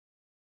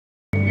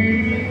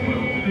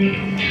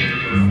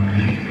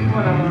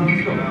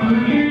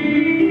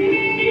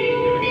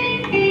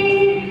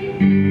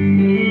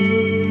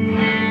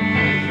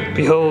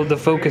Behold the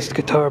focused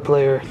guitar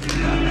player.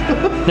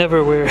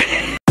 Never wear.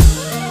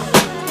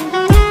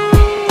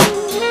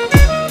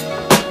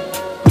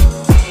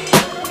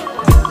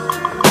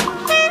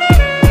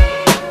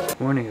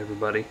 Morning,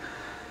 everybody.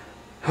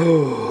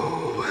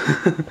 Oh,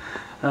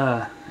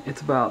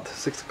 it's about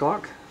 6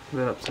 o'clock. I've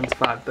been up since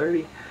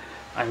 5:30.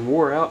 I'm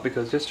wore out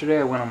because yesterday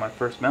I went on my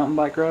first mountain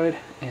bike ride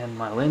and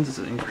my lens is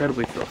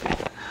incredibly filthy.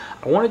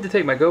 I wanted to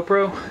take my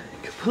GoPro,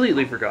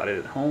 completely forgot it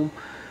at home.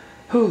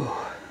 Whew.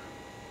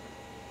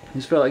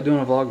 Just felt like doing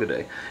a vlog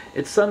today.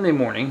 It's Sunday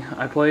morning.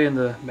 I play in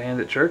the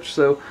band at church,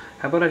 so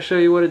how about I show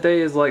you what a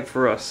day is like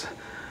for us.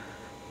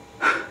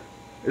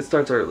 It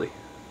starts early.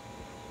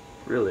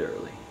 Really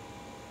early.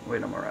 I'm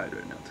waiting on my ride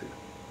right now too.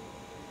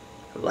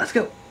 So let's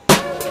go!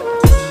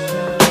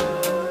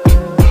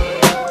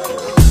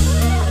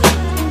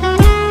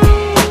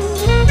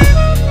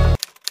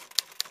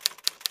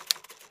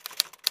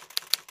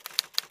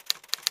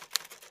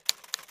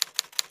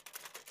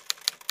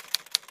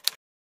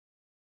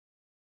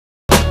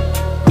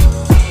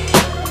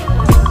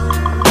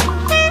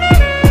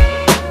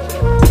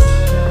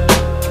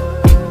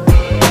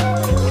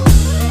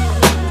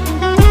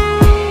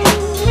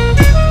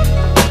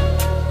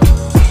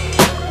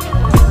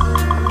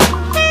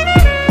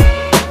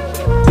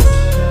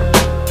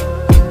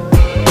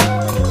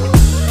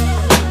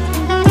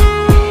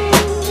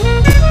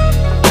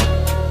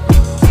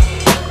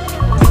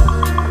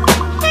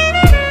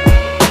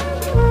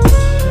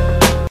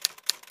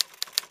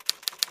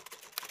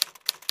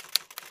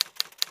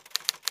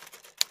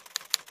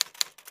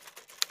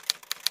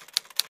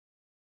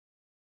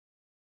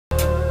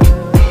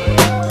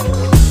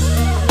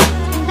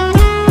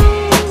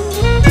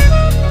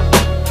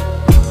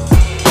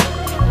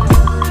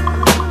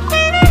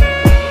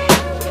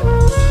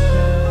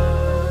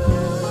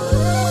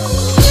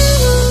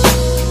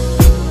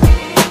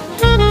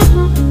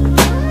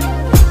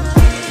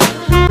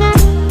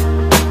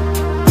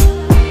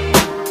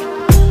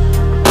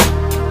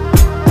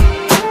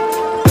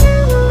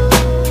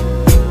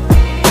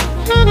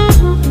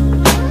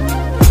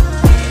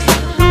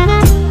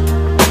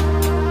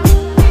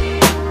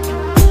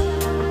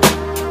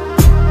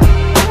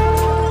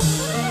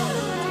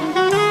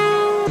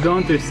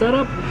 Going through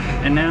setup,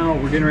 and now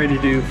we're getting ready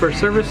to do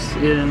first service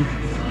in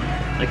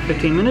like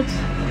 15 minutes,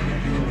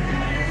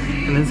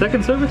 and then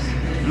second service,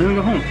 and then we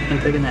go home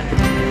and take a nap.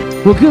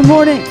 Well, good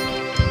morning.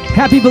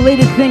 Happy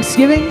belated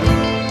Thanksgiving.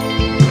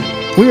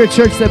 We're a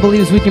church that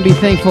believes we can be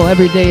thankful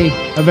every day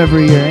of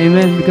every year.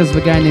 Amen. Because of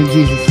a guy named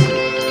Jesus.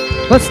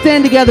 Let's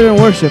stand together and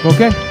worship,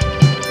 okay?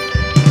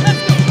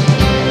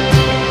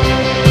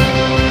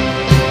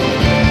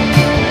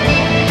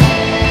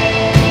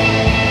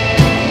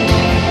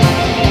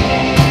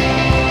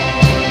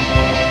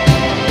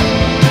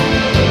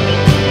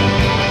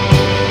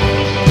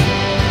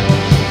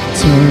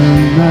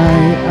 Turn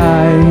my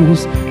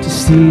eyes to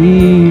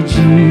see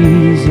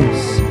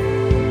Jesus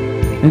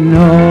in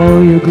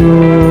all your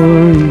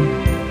glory.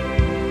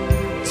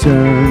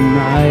 Turn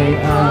my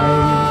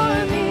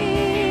eyes.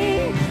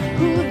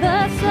 Who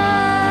the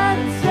sun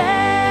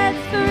sets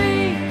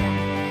free,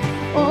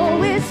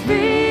 always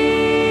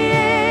free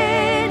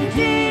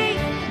indeed.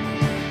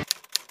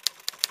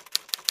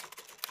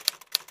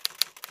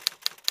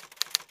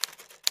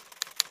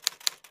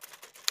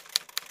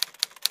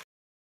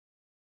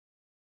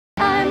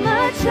 I'm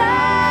a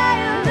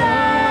child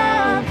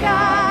of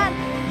God,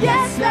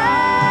 yes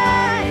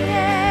I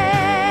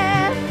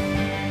am,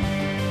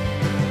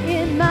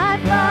 in my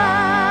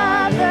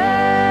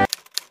Father.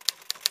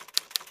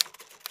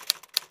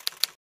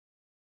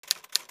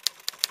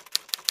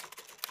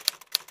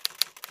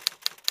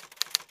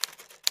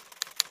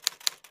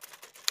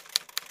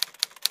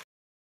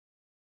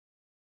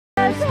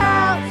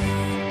 House,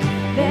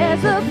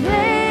 there's a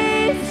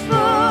place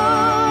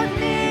for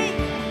me.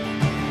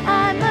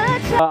 I'm a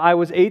child. I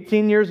was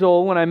 18 years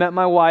old when I met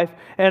my wife,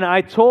 and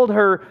I told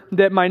her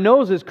that my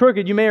nose is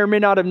crooked. You may or may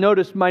not have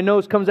noticed my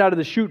nose comes out of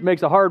the chute and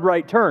makes a hard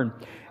right turn.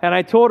 And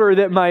I told her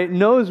that my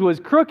nose was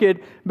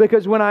crooked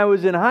because when I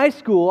was in high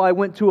school, I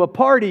went to a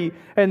party,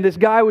 and this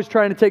guy was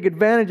trying to take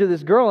advantage of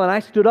this girl, and I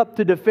stood up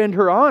to defend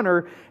her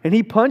honor, and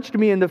he punched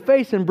me in the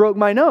face and broke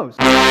my nose.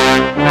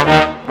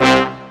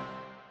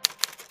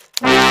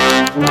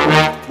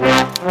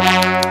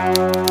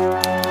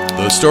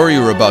 The story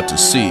you're about to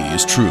see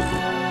is true.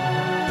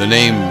 The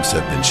names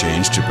have been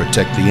changed to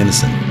protect the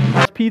innocent.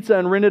 Pizza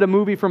and rented a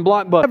movie from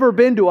Blockbuster. I've never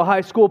been to a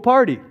high school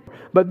party.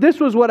 But this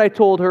was what I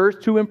told her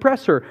to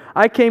impress her.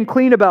 I came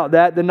clean about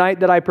that the night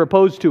that I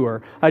proposed to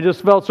her. I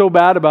just felt so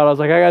bad about it. I was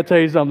like, I gotta tell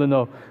you something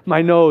though.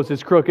 My nose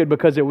is crooked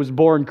because it was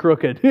born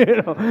crooked. You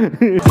know?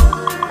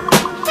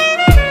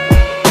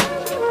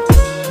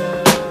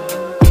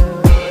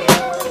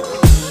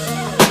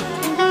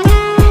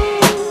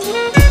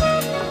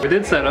 We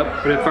did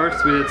setup, we did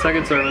first, we did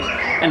second service,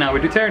 and now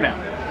we do teardown.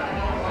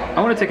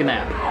 I want to take a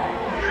nap.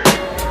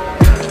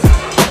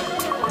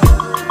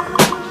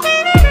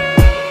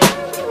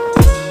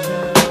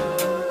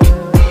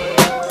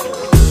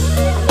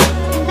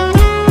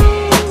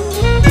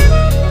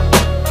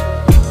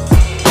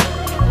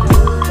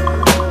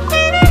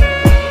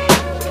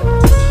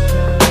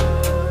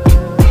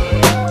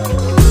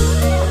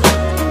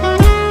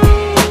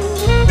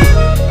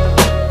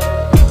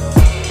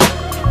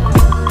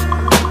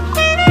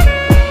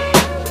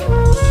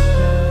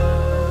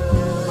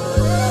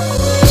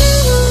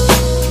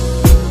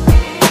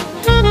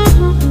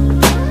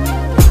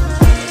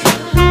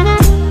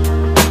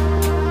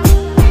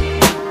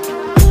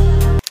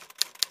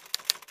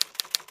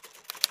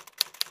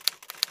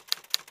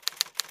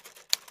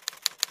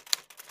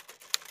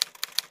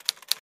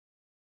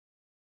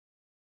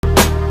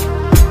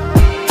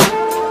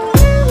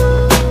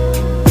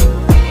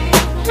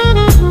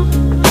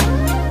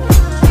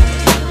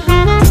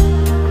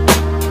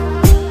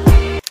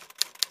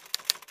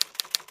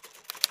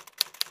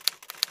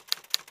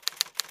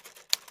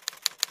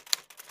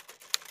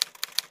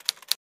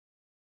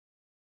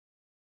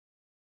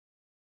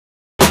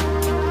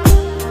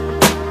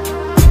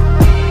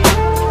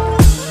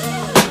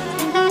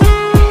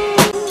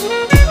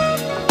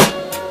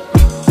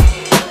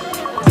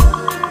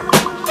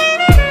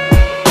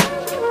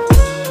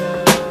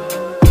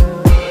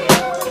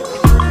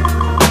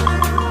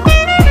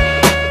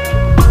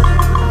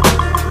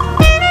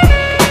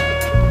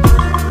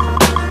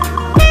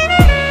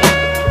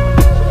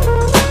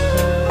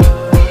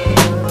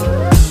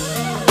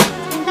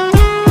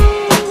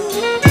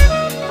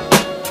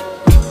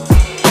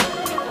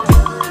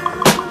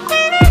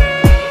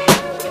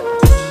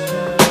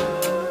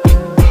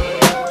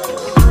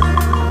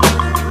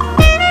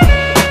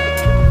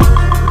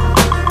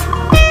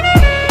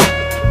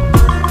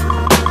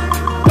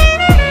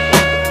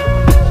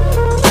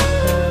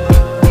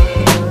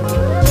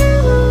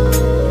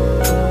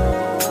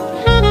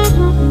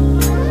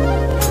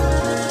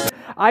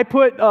 I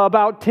put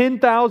about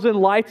 10,000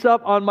 lights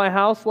up on my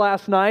house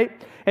last night,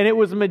 and it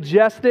was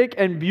majestic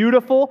and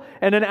beautiful.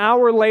 And an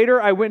hour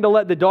later, I went to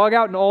let the dog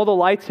out, and all the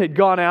lights had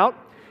gone out.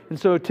 And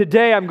so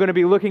today, I'm going to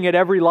be looking at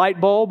every light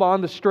bulb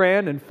on the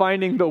strand and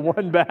finding the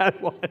one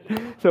bad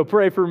one. So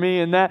pray for me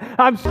in that.